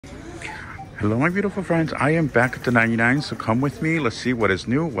Hello my beautiful friends, I am back at the 99, so come with me. Let's see what is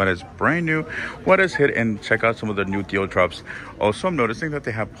new, what is brand new, what is hit, and check out some of the new deal drops. Also, I'm noticing that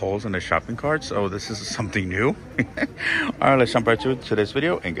they have polls in the shopping carts, so this is something new. Alright, let's jump right to today's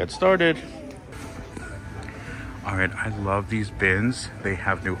video and get started. Alright, I love these bins. They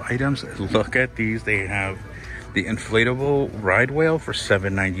have new items. Look at these. They have the inflatable ride whale for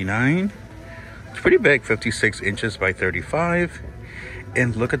 $7.99. It's pretty big, 56 inches by 35.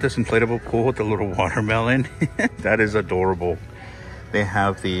 And look at this inflatable pool with the little watermelon. That is adorable. They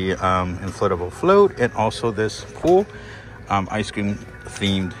have the inflatable float and also this pool, ice cream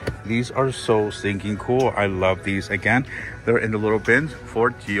themed. These are so stinking cool. I love these. Again, they're in the little bins for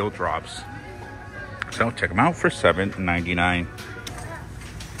deal drops. So check them out for $7.99.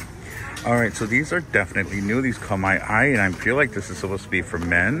 All right, so these are definitely new. These caught my eye, and I feel like this is supposed to be for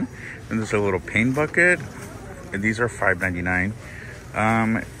men. And there's a little paint bucket, and these are $5.99.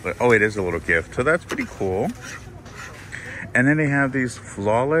 Oh, it is a little gift, so that's pretty cool. And then they have these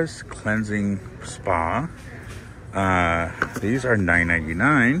flawless cleansing spa. These are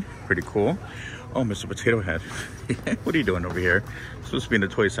 $9.99. Pretty cool. Oh, Mr. Potato Head. What are you doing over here? It's supposed to be in the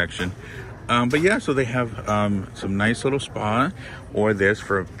toy section. But yeah, so they have some nice little spa, or this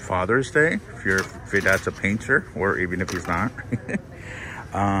for Father's Day if your dad's a painter, or even if he's not.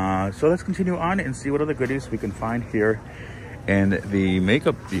 So let's continue on and see what other goodies we can find here in the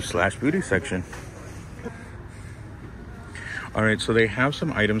makeup slash beauty section. All right, so they have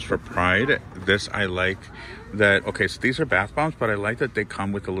some items for Pride. This I like that. Okay, so these are bath bombs, but I like that they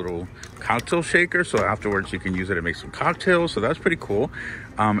come with a little cocktail shaker, so afterwards you can use it to make some cocktails. So that's pretty cool.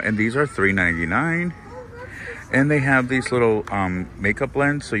 And these are $3.99. And they have these little makeup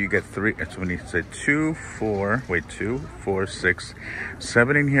blends, so you get three. It's when you said 2, 4, 6,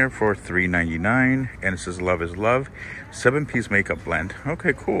 7 in here for $3.99, and it says Love is Love, 7-piece makeup blend.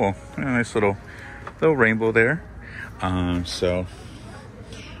 Okay, cool. A nice little rainbow there. So,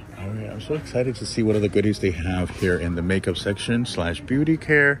 all right, I'm so excited to see what other goodies they have here in the makeup section slash beauty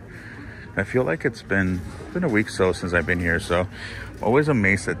care. I feel like it's been a week so since I've been here, so always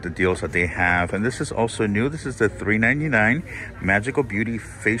amazed at the deals that they have. And this is also new. This is the $3.99 Magical Beauty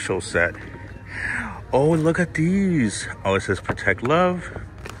Facial Set. Oh, look at these. Oh, it says Protect Love.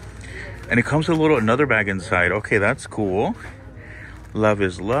 And it comes with another bag inside. Okay, that's cool. Love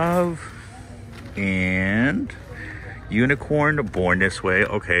is Love. And Unicorn Born This Way.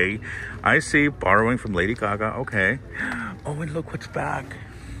 Okay, I see. Borrowing from Lady Gaga. Okay. Oh, and look what's back.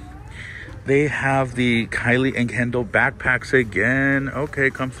 They have the Kylie and Kendall backpacks again.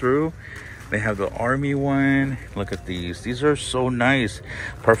 Okay, come through. They have the army one. Look at these. These are so nice.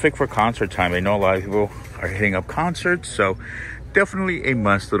 Perfect for concert time. I know a lot of people are hitting up concerts, so definitely a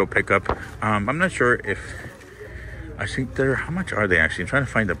must little pickup. I'm not sure if, I think they're, how much are they actually? I'm trying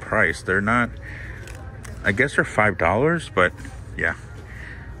to find the price. They're not, I guess they're $5, but yeah.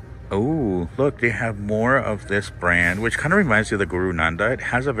 Oh, look, they have more of this brand, which kind of reminds me of the Guru Nanda. It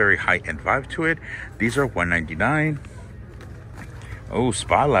has a very high-end vibe to it. These are $1.99. Oh,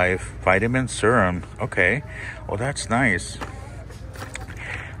 Spa Life Vitamin Serum. Okay. Oh, that's nice.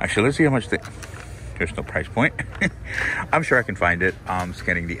 Actually, let's see how much there's no price point. I'm sure I can find it.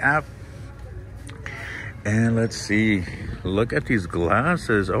 Scanning the app. And let's see. Look at these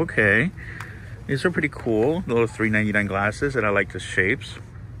glasses. Okay. These are pretty cool. The little $3.99 glasses, and I like the shapes.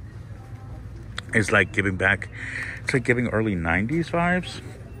 It's like giving back. It's like giving early 90s vibes.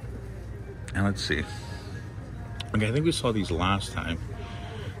 And let's see. Okay, I think we saw these last time.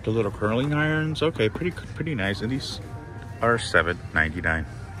 The little curling irons. Okay, pretty nice. And these are $7.99.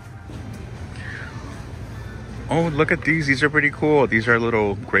 Oh, look at these. These are pretty cool. These are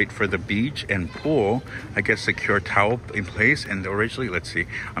little great for the beach and pool. I guess secure towel in place. And originally, let's see.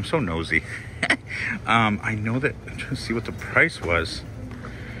 I'm so nosy. I know that. I'm trying to see what the price was.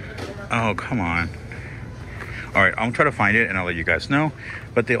 Oh, come on. All right, I'll try to find it and I'll let you guys know.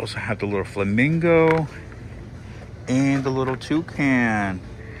 But they also have the little flamingo and the little toucan.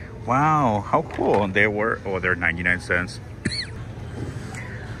 Wow, how cool. And they were, oh, they're 99 cents.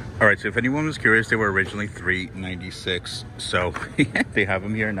 All right, so if anyone was curious, they were originally $3.96. So they have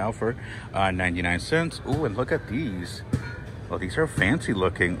them here now for 99 cents. Oh, and look at these. Oh, these are fancy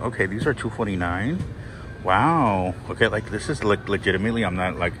looking. Okay, these are $2.49. Wow. Okay, like this is legitimately, I'm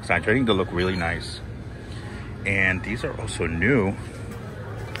not like exaggerating, to look really nice. And these are also new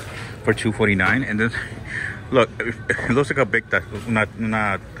for $2.49. And then look, it looks like a big una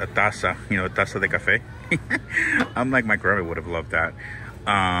taza, you know, taza de café. I'm like, my grandma would have loved that.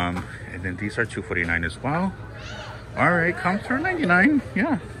 And then these are $2.49 as well. All right, comes through $99.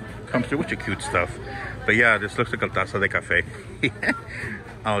 Yeah, comes through with your cute stuff. But yeah, this looks like a taza de café.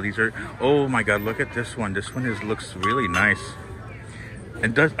 Oh, these are, oh my God, look at this one. This one looks really nice.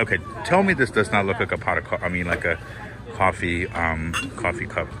 It does, okay, tell me this does not look like a pot of coffee, I mean like a coffee, coffee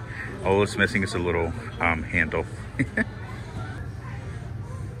cup. All it's missing is a little handle.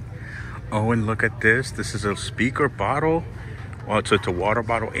 Oh, and look at this. This is a speaker bottle. Well, so it's a water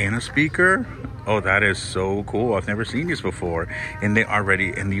bottle and a speaker. Oh, that is so cool. I've never seen these before. And they are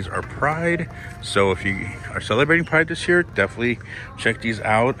ready, and these are Pride. So if you are celebrating Pride this year, definitely check these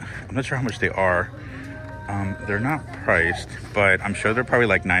out. I'm not sure how much they are. They're not priced, but I'm sure they're probably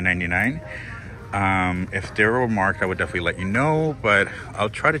like $9.99. If they were marked, I would definitely let you know, but I'll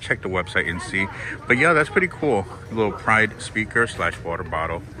try to check the website and see. But yeah, that's pretty cool. A little Pride speaker / water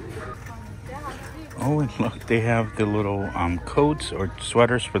bottle. Oh, and look, they have the little coats or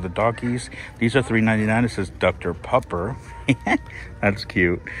sweaters for the doggies. These are $3.99. It says Dr. Pupper. That's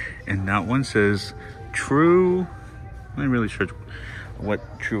cute. And that one says True. I'm not really sure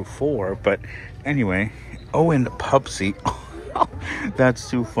what True for, but anyway. Oh, and Pupsy. That's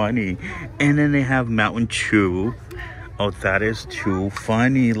too funny. And then they have Mountain Chew. Oh, that is too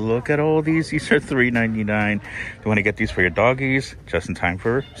funny. Look at all these. These are $3.99. You want to get these for your doggies just in time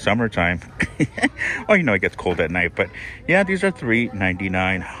for summertime. Oh, you know, it gets cold at night. But yeah, these are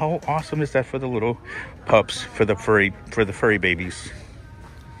 $3.99. How awesome is that for the little pups, for the furry babies?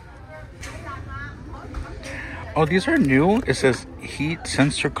 Oh, these are new. It says heat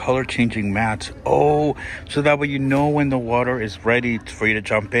sensor color changing mats. Oh, so that way you know when the water is ready for you to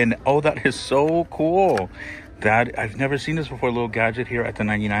jump in. Oh, that is so cool. That, I've never seen this before, a little gadget here at the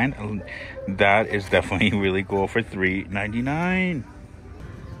 99. That is definitely really cool for $3.99.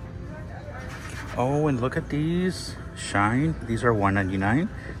 Oh, and look at these. Shine. These are $1.99.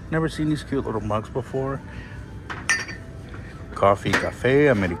 Never seen these cute little mugs before. Coffee, cafe,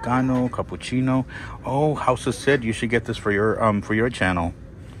 americano, cappuccino. Oh, House of Sid, you should get this for your channel.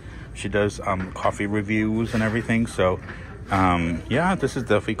 She does coffee reviews and everything. So yeah, this is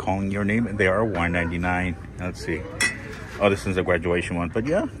definitely calling your name. They are $1.99. Let's see. Oh, this is a graduation one, but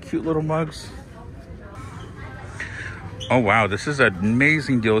yeah, cute little mugs. Oh wow, this is an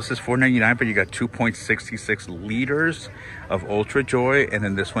amazing deal. This is $4.99, but you got 2.66 liters of Ultra Joy, and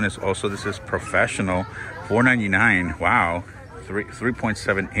then this one is also, this is professional, $4.99. Wow.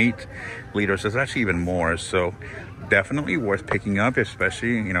 3.78 liters. There's actually even more, so definitely worth picking up,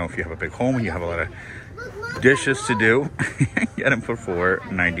 especially, you know, if you have a big home and you have a lot of dishes to do. Get them for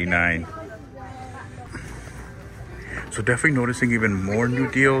 $4.99. So definitely noticing even more new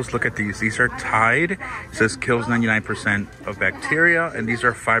deals. Look at these. These are Tide. It says kills 99% of bacteria, and these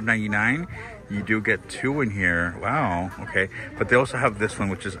are $5.99. You do get 2 in here. Wow. Okay. But they also have this one,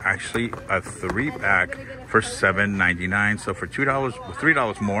 which is actually a 3-pack for $7.99. So for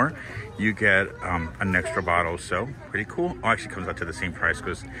 $3 more, you get an extra bottle. So pretty cool. Oh, actually comes out to the same price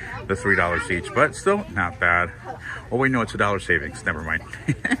because the $3 each, but still not bad. Oh wait, no, it's $1 savings. Never mind.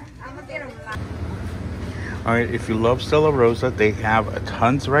 All right. If you love Stella Rosa, they have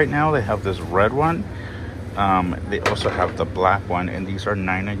tons right now. They have this red one. They also have the black one, and these are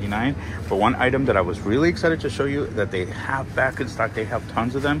 $9.99. But one item that I was really excited to show you that they have back in stock, they have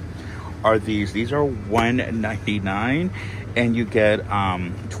tons of them, are these. These are $1.99, and you get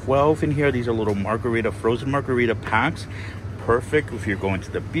 12 in here. These are little frozen margarita packs. Perfect if you're going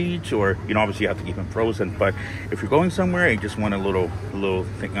to the beach, or, you know, obviously you have to keep them frozen, but if you're going somewhere and you just want a little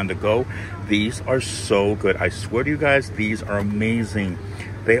thing on the go, these are so good. I swear to you guys, these are amazing.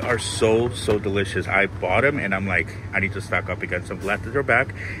 They are so delicious. I bought them and I'm like, I need to stock up again. So I'm glad that they're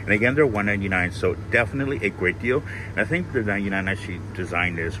back. And again, they're $1.99. So definitely a great deal. And I think the 99 actually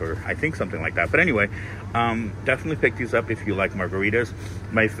designed this, or I think something like that. But anyway, definitely pick these up if you like margaritas.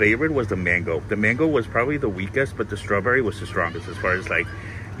 My favorite was the mango. The mango was probably the weakest, but the strawberry was the strongest as far as, like,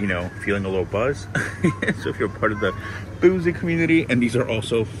 you know, feeling a little buzz. So if you're part of the boozy community, and these are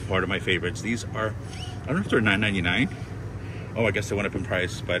also part of my favorites. These are, I don't know if they're $9.99. Oh, I guess they went up in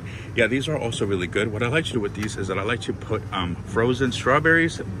price, but yeah, these are also really good. What I like to do with these is that I like to put frozen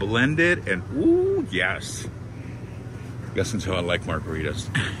strawberries, blended, and ooh, yes. Guess until I like margaritas.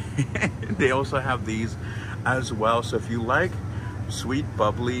 They also have these as well. So if you like sweet,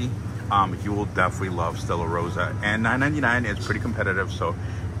 bubbly, you will definitely love Stella Rosa. And $9.99 is pretty competitive. So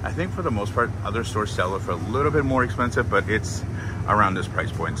I think for the most part, other stores sell it for a little bit more expensive, but it's around this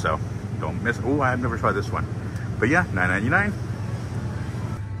price point. So don't miss. Oh, I've never tried this one. But yeah, $9.99.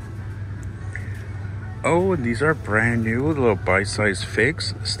 Oh, and these are brand new, little bite-sized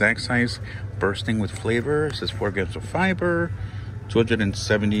figs, snack size, bursting with flavor. It says 4 grams of fiber,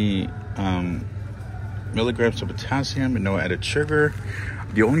 270 milligrams of potassium, and no added sugar.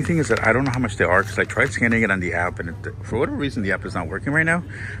 The only thing is that I don't know how much they are because I tried scanning it on the app, and for whatever reason the app is not working right now,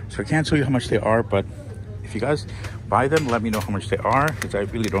 so I can't tell you how much they are. But if you guys buy them, let me know how much they are, because I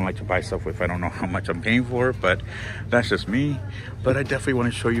really don't like to buy stuff if I don't know how much I'm paying for. But that's just me. But I definitely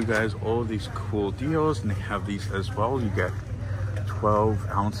want to show you guys all these cool deals, and they have these as well. You get 12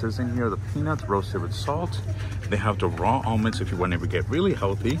 ounces in here, the peanuts roasted with salt. They have the raw almonds if you want to get really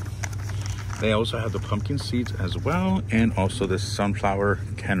healthy. They also have the pumpkin seeds as well, and also the sunflower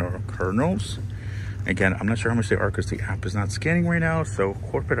kernels. Again, I'm not sure how much they are because the app is not scanning right now. So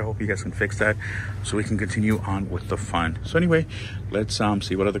corporate, I hope you guys can fix that so we can continue on with the fun. So anyway, let's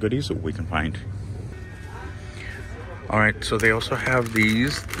see what other goodies we can find. All right, so they also have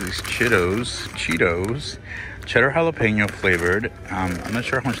these Cheetos, cheddar jalapeno flavored. I'm not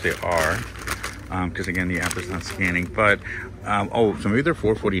sure how much they are because again, the app is not scanning, but oh, so maybe they're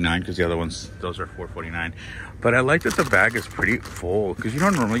 $4.49 because the other ones, those are $4.49. But I like that the bag is pretty full, because you know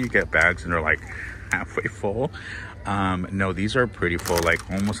normally you get bags and they're like halfway full. No, these are pretty full, like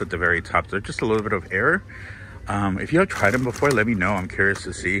almost at the very top. They're just a little bit of air. If you have tried them before, let me know. I'm curious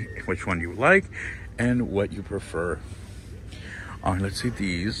to see which one you like and what you prefer. All right, let's see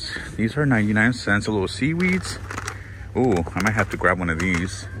these. These are 99 cents, a little seaweeds. Ooh, I might have to grab one of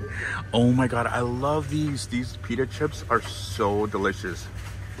these. Oh my God, I love these. These pita chips are so delicious.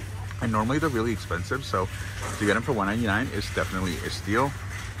 And normally they're really expensive, so to get them for $1.99 is definitely a steal.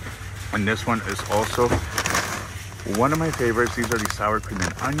 And this one is also one of my favorites. These are the sour cream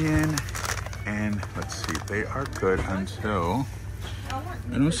and onion. And let's see, they are good until,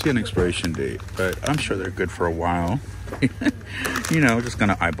 I don't see an expiration date, but I'm sure they're good for a while. You know, just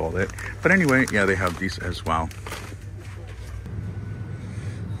gonna eyeball it. But anyway, yeah, they have these as well.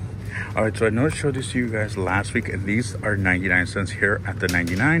 All right, so I know I showed this to you guys last week, and these are 99 cents here at the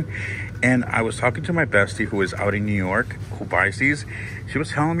 99. And I was talking to my bestie who is out in New York, who buys these. She was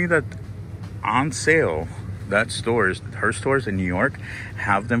telling me that on sale, her stores in New York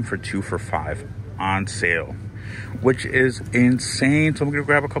have them for 2 for $5 on sale, which is insane. So I'm gonna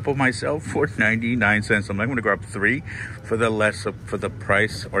grab a couple myself for 99 cents. I'm gonna grab 3 for less of the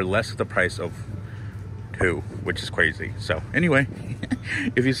price of 2, which is crazy. So anyway,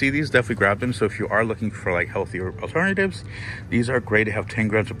 if you see these, definitely grab them. So if you are looking for like healthier alternatives, these are great. They have 10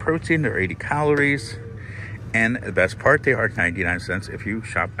 grams of protein, they're 80 calories, and the best part, they are 99 cents if you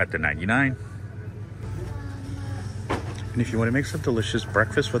shop at the 99. And if you want to make some delicious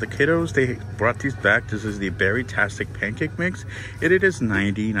breakfast for the kiddos, they brought these back. This is the Berry-tastic pancake mix. It is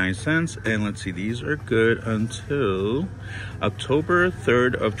 99 cents. And let's see, these are good until October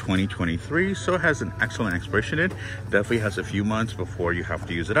 3rd of 2023. So it has an excellent expiration date. Definitely has a few months before you have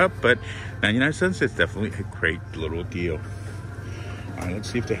to use it up. But 99 cents is definitely a great little deal. All right, let's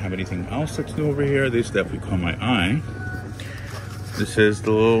see if they have anything else that's new over here. This definitely caught my eye. This is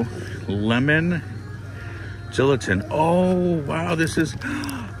the little lemon gelatin. Oh wow, this is,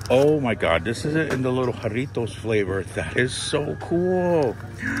 oh my God, this is it in the little Jarritos flavor. That is so cool.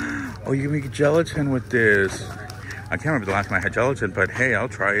 Oh, you make gelatin with this. I can't remember the last time I had gelatin, but hey, I'll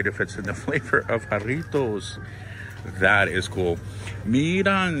try it if it's in the flavor of Jarritos. That is cool.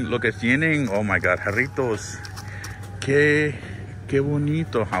 Miran lo que tienen. Oh my God, Jarritos. Qué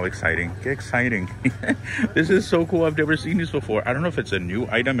bonito. How exciting. Qué exciting. This is so cool. I've never seen this before. I don't know if it's a new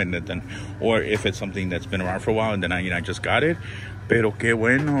item or if it's something that's been around for a while and then I just got it. Pero qué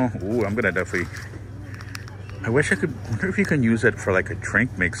bueno. Ooh, I'm gonna definitely, I wish I could, wonder if you can use it for like a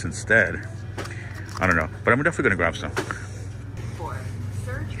drink mix instead. I don't know, but I'm definitely gonna grab some.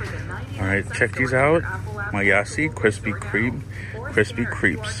 All right, check these out. Mayasi crispy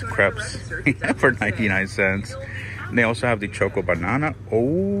crepes for 99 cents. And they also have the choco banana.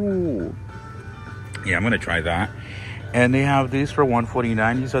 Oh, yeah, I'm gonna try that. And they have these for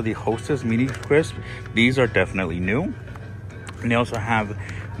 $1.49. These are the Hostess mini crisp. These are definitely new. And they also have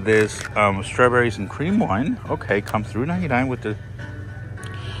this strawberries and cream one. Okay, come through 99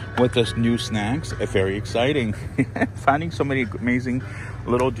 with this new snacks. Very exciting. Finding so many amazing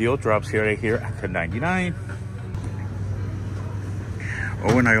little deal drops here at the 99.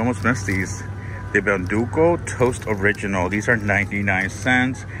 Oh, and I almost missed these. The Banduco Toast Original. These are 99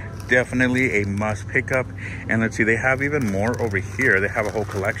 cents. Definitely a must pick up. And let's see, they have even more over here. They have a whole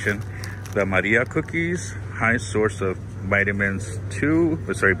collection. The Maria cookies, high source of vitamins B2,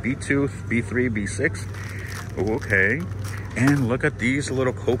 B3, B6. Oh, okay. And look at these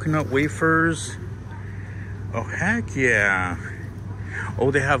little coconut wafers. Oh, heck yeah.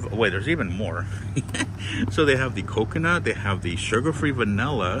 Oh, they have, wait, there's even more. So they have the coconut, they have the sugar-free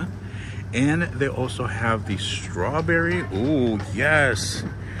vanilla, and they also have the strawberry. Ooh, yes.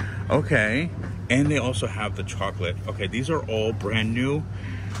 Okay. And they also have the chocolate. Okay, these are all brand new.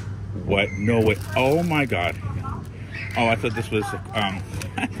 What? No way. Oh my God. Oh, I thought this was I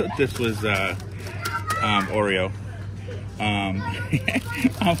thought this was Oreo.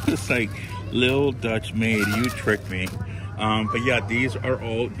 I was like, Lil Dutch Maid, you tricked me. But yeah, these are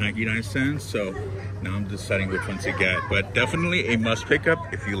all 99 cents. So now I'm deciding which one to get. But definitely a must pick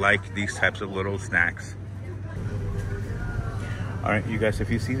up if you like these types of little snacks. All right, you guys,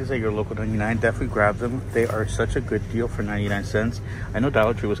 if you see these at your local 99, definitely grab them. They are such a good deal for 99 cents. I know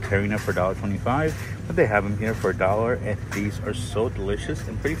Dollar Tree was carrying it for $1.25, but they have them here for $1, and these are so delicious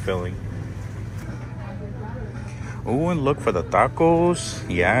and pretty filling. Oh, and look for the tacos.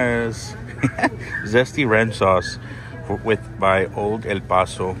 Yes. Zesty ranch sauce by Old El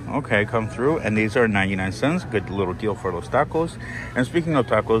Paso. Okay, come through, and these are 99 cents. Good little deal for those tacos. And speaking of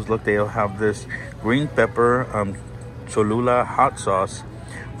tacos, look, they'll have this green pepper Cholula hot sauce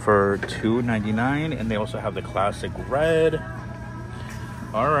for $2.99, and they also have the classic red.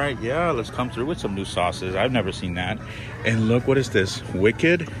 All right, yeah, let's come through with some new sauces. I've never seen that. And look, what is this?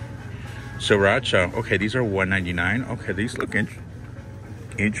 Wicked Sriracha. Okay, these are $1.99. Okay, these look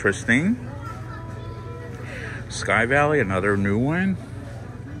interesting. Sky Valley, another new one.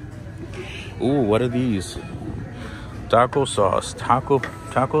 Ooh, what are these? Taco sauce,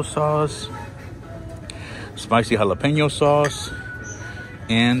 taco sauce. Spicy jalapeno sauce,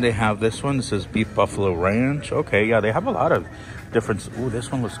 and they have this one. This is beef buffalo ranch. Okay, yeah, they have a lot of different. Ooh,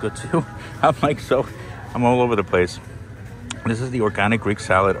 this one looks good too. I'm all over the place. This is the organic Greek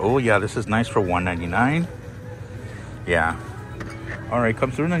salad. Oh yeah, this is nice for $1.99. Yeah. All right,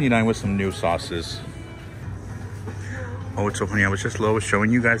 come through 99 with some new sauces. Oh, it's so funny. I was just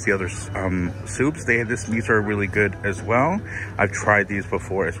showing you guys the other soups. These are really good as well. I've tried these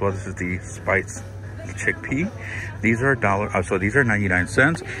before as well. This is the spice chickpea. These are $1. So these are 99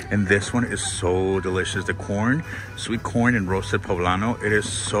 cents, and this one is so delicious. The corn, sweet corn and roasted poblano, it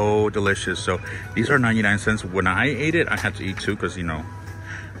is so delicious. So these are 99 cents. When I ate it, I had to eat two because, you know,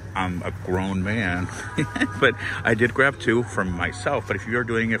 I'm a grown man. But I did grab two for myself. But if you're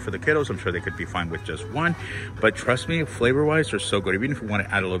doing it for the kiddos, I'm sure they could be fine with just one. But trust me, flavor wise, they're so good. Even if you want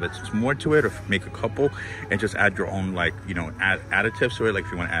to add a little bit more to it, or make a couple and just add your own, like, you know, add additives to it, like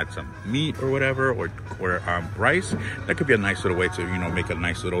if you want to add some meat or whatever, or rice, that could be a nice little way to, you know, make a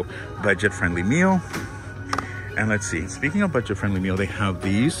nice little budget friendly meal. And let's see, speaking of budget friendly meal, they have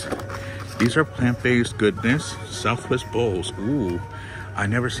these are plant-based goodness Southwest bowls. Ooh, I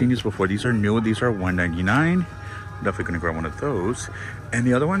never seen these before. These are new. These are $1.99. Definitely gonna grab one of those. And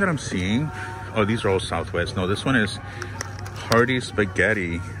the other one that I'm seeing, oh, these are all Southwest. No, this one is hearty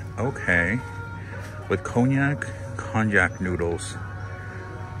spaghetti. Okay, with cognac noodles.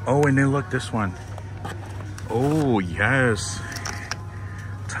 Oh, and then look, this one. Oh yes,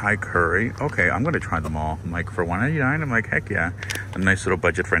 Thai curry. Okay, I'm gonna try them all. I'm like, for $1.99, I'm like, heck yeah, a nice little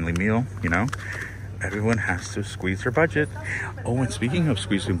budget-friendly meal. You know, everyone has to squeeze their budget. Oh, and speaking of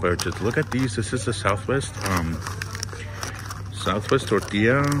squeezing budget, look at these. This is the Southwest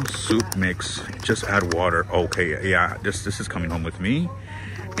tortilla soup mix. Just add water. Okay, yeah, this is coming home with me.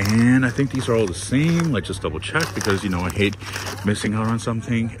 And I think these are all the same. Let's just double check, because, you know, I hate missing out on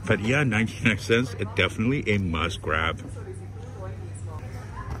something. But yeah, 99 cents, it definitely a must grab.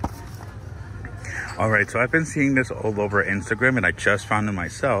 All right, so I've been seeing this all over Instagram, and I just found it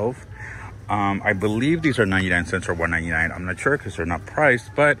myself. I believe these are 99 cents or $1.99. I'm not sure because they're not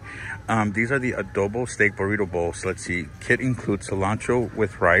priced, but these are the adobo steak burrito bowls. Let's see. Kit includes cilantro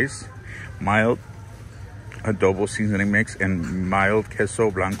with rice, mild adobo seasoning mix, and mild queso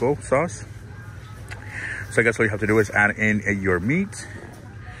blanco sauce. So I guess what you have to do is add in your meat.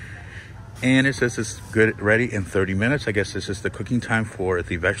 And it says it's good, ready in 30 minutes. I guess this is the cooking time for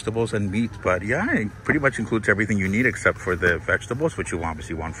the vegetables and meat. But yeah, it pretty much includes everything you need except for the vegetables, which you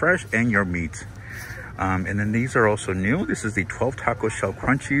obviously want fresh, and your meat. And then these are also new. This is the 12 taco shell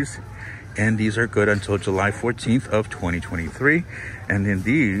crunchies, and these are good until July 14th of 2023. And then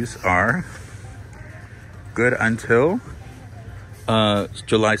these are good until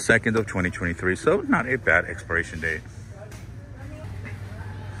July 2nd of 2023. So not a bad expiration date.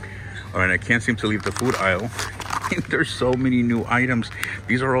 All right, I can't seem to leave the food aisle. There's so many new items.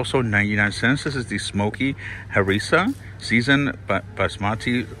 These are also 99 cents. This is the smoky harissa, seasoned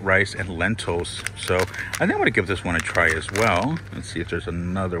basmati rice and lentils. So I think I'm gonna give this one a try as well. Let's see if there's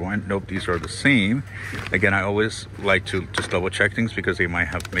another one. Nope, these are the same. Again, I always like to just double check things because they might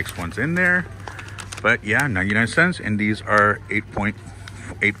have mixed ones in there. But yeah, 99 cents, and these are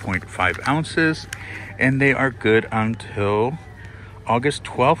 8.5 ounces, and they are good until August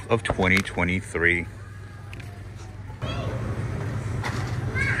 12th of 2023.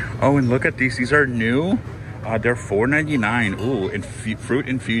 Oh, and look at these. These are new. They're $4.99. Ooh, fruit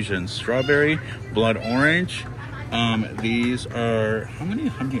infusions. Strawberry, blood orange. These are, how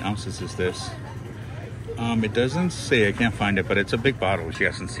many ounces is this? It doesn't say, I can't find it, but it's a big bottle, which you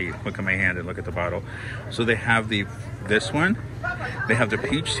guys can see. Look at my hand and look at the bottle. So they have this one, they have the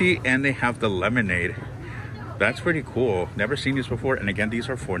peach tea, and they have the lemonade. That's pretty cool. Never seen these before. And again, these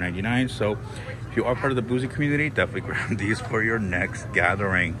are $4.99. So if you are part of the boozy community, definitely grab these for your next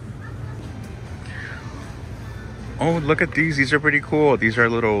gathering. Oh, look at these. These are pretty cool. These are a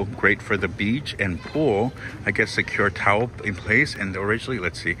little great for the beach and pool. I guess secure towel in place. And originally,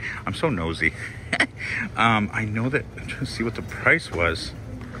 let's see. I'm so nosy. I know that. I'm trying to see what the price was.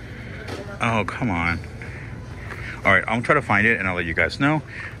 Oh, come on. All right, I'll try to find it and I'll let you guys know.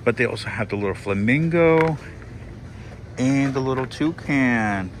 But they also have the little flamingo and the little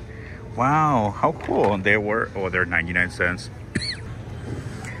toucan. Wow, how cool. And they're 99 cents.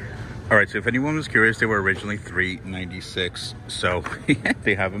 All right, so if anyone was curious, they were originally $3.96. So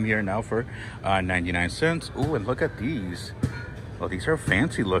they have them here now for 99 cents. Ooh, and look at these. Oh, these are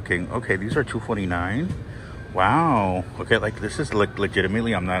fancy looking. Okay, these are $2.49. Wow. Okay, like this is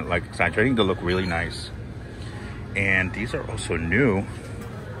legitimately, I'm not like exaggerating, to look really nice. And these are also new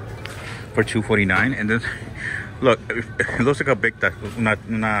for $2.49. And then look, it looks like a big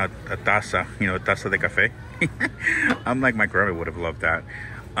una taza, you know, taza de café. I'm like, my grandma would have loved that.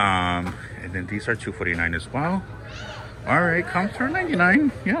 And then these are $2.49 as well. All right, comes through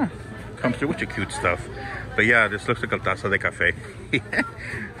 $99. Yeah, comes through with your cute stuff. But yeah, this looks like a taza de café.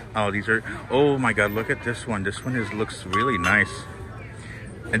 Oh, these are, oh my god, look at this one. This one looks really nice.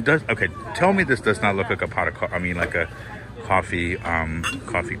 It does. Okay, tell me this does not look like a pot of coffee. I mean, like a coffee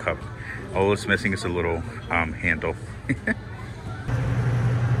cup. All it's missing is a little handle.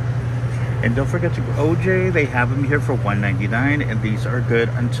 And don't forget to OJ, they have them here for $1.99, and these are good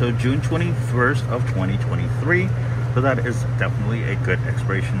until June 21st of 2023. So that is definitely a good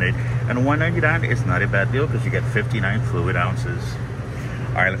expiration date. And $1.99 is not a bad deal because you get 59 fluid ounces.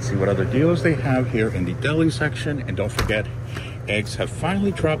 All right, let's see what other deals they have here in the deli section. And don't forget, eggs have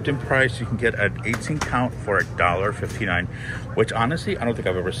finally dropped in price. You can get an 18 count for $1.59, which honestly, I don't think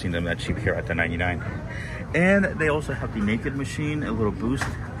I've ever seen them that cheap here at the 99. And they also have the Naked Machine, a little boost.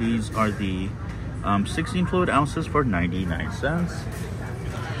 These are the 16 fluid ounces for 99 cents.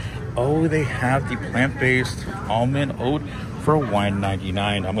 Oh, they have the plant-based almond oat for $1.99.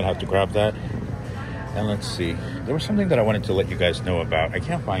 I'm gonna have to grab that. And let's see, there was something that I wanted to let you guys know about. I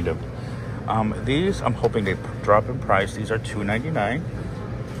can't find them. These, I'm hoping they drop in price. These are $2.99.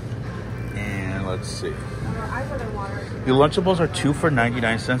 And let's see. The Lunchables are 2 for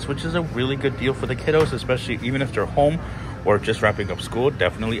 99 cents, which is a really good deal for the kiddos, especially even if they're home or just wrapping up school.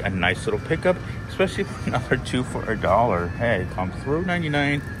 Definitely a nice little pickup, especially for another 2 for $1. Hey, come through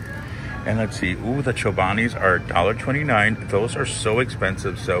 99. And let's see, ooh, the Chobanis are $1.29. Those are so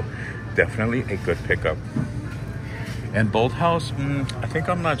expensive, so definitely a good pickup. And Bold House, I think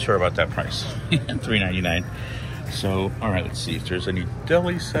I'm not sure about that price. $3.99. So, all right, let's see if there's any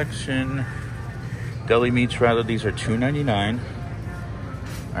deli section. Deli meats, rather, these are $2.99.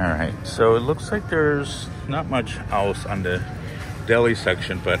 All right, so it looks like there's not much else on the deli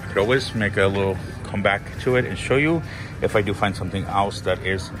section, but I could always make a little comeback to it and show you if I do find something else that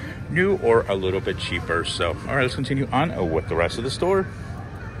is new or a little bit cheaper. So, all right, let's continue on with the rest of the store.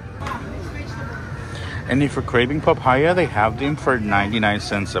 And if you're craving papaya, they have them for 99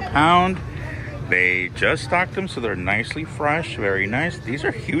 cents a pound. They just stocked them, so they're nicely fresh, very nice. These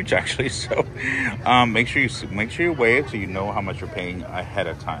are huge, actually. So, make sure you weigh it so you know how much you're paying ahead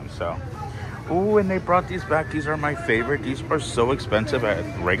of time. So, ooh, and they brought these back. These are my favorite. These are so expensive at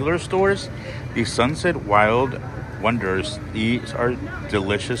regular stores. The Sunset Wild Wonders. These are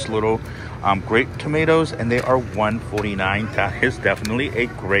delicious little grape tomatoes, and they are $1.49. That is definitely a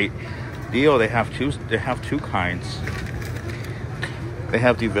great deal. They have two kinds. They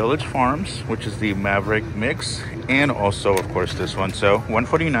have the Village Farms, which is the Maverick mix, and also, of course, this one. So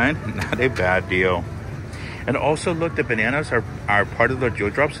 $1.49, not a bad deal. And also, look, the bananas are part of the Joe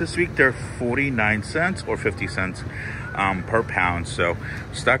Drops this week. They're 49 cents or 50 cents per pound. So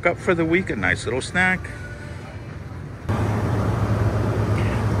stock up for the week, a nice little snack.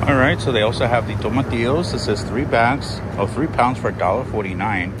 All right, so they also have the tomatillos. This says 3 pounds for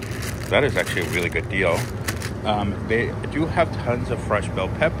 $1.49. That is actually a really good deal. They do have tons of fresh bell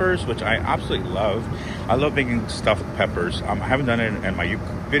peppers, which I absolutely love. I love making stuffed peppers. I haven't done it in my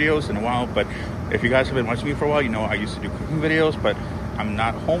videos in a while, but if you guys have been watching me for a while, you know I used to do cooking videos, but I'm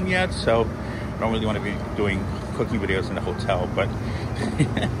not home yet, so I don't really want to be doing cooking videos in a hotel. But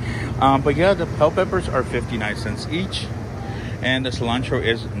but yeah, the bell peppers are 59 cents each. And the cilantro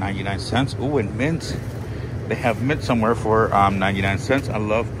is 99 cents. Ooh, and mint. They have mint somewhere for 99 cents. I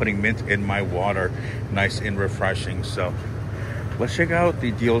love putting mint in my water. Nice and refreshing. So let's check out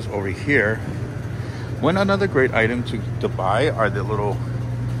the deals over here. One another great item to buy are the little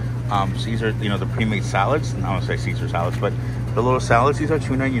Caesar, you know, the pre-made salads. I don't want to say Caesar salads, but the little salads, these are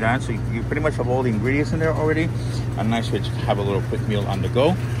 $2.99. So you pretty much have all the ingredients in there already. A nice way to have a little quick meal on the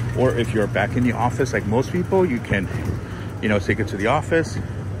go. Or if you're back in the office like most people, you can, you know, take it to the office.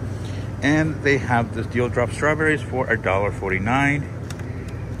 And they have this deal drop strawberries for $1.49.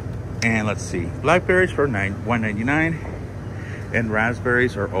 And let's see, blackberries for $1.99. And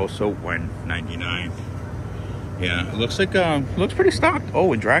raspberries are also $1.99. Yeah, it looks like looks pretty stocked.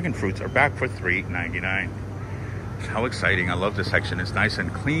 Oh, and dragon fruits are back for $3.99. How exciting. I love this section. It's nice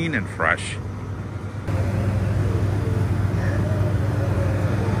and clean and fresh.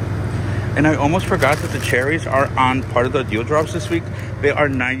 And I almost forgot that the cherries are on part of the deal drops this week. They are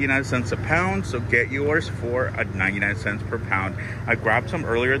 99 cents a pound, so get yours for 99 cents per pound. I grabbed some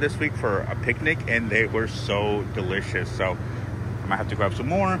earlier this week for a picnic, and they were so delicious. So I might have to grab some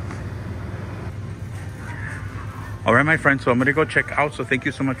more. All right, my friends, so I'm gonna go check out. So thank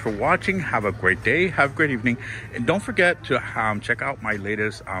you so much for watching. Have a great day, have a great evening, and don't forget to check out my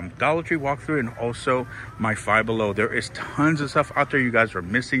latest Dollar Tree walkthrough and also my Five Below. There is tons of stuff out there you guys are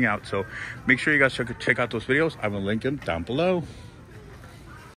missing out, so make sure you guys check out those videos. I will link them down below.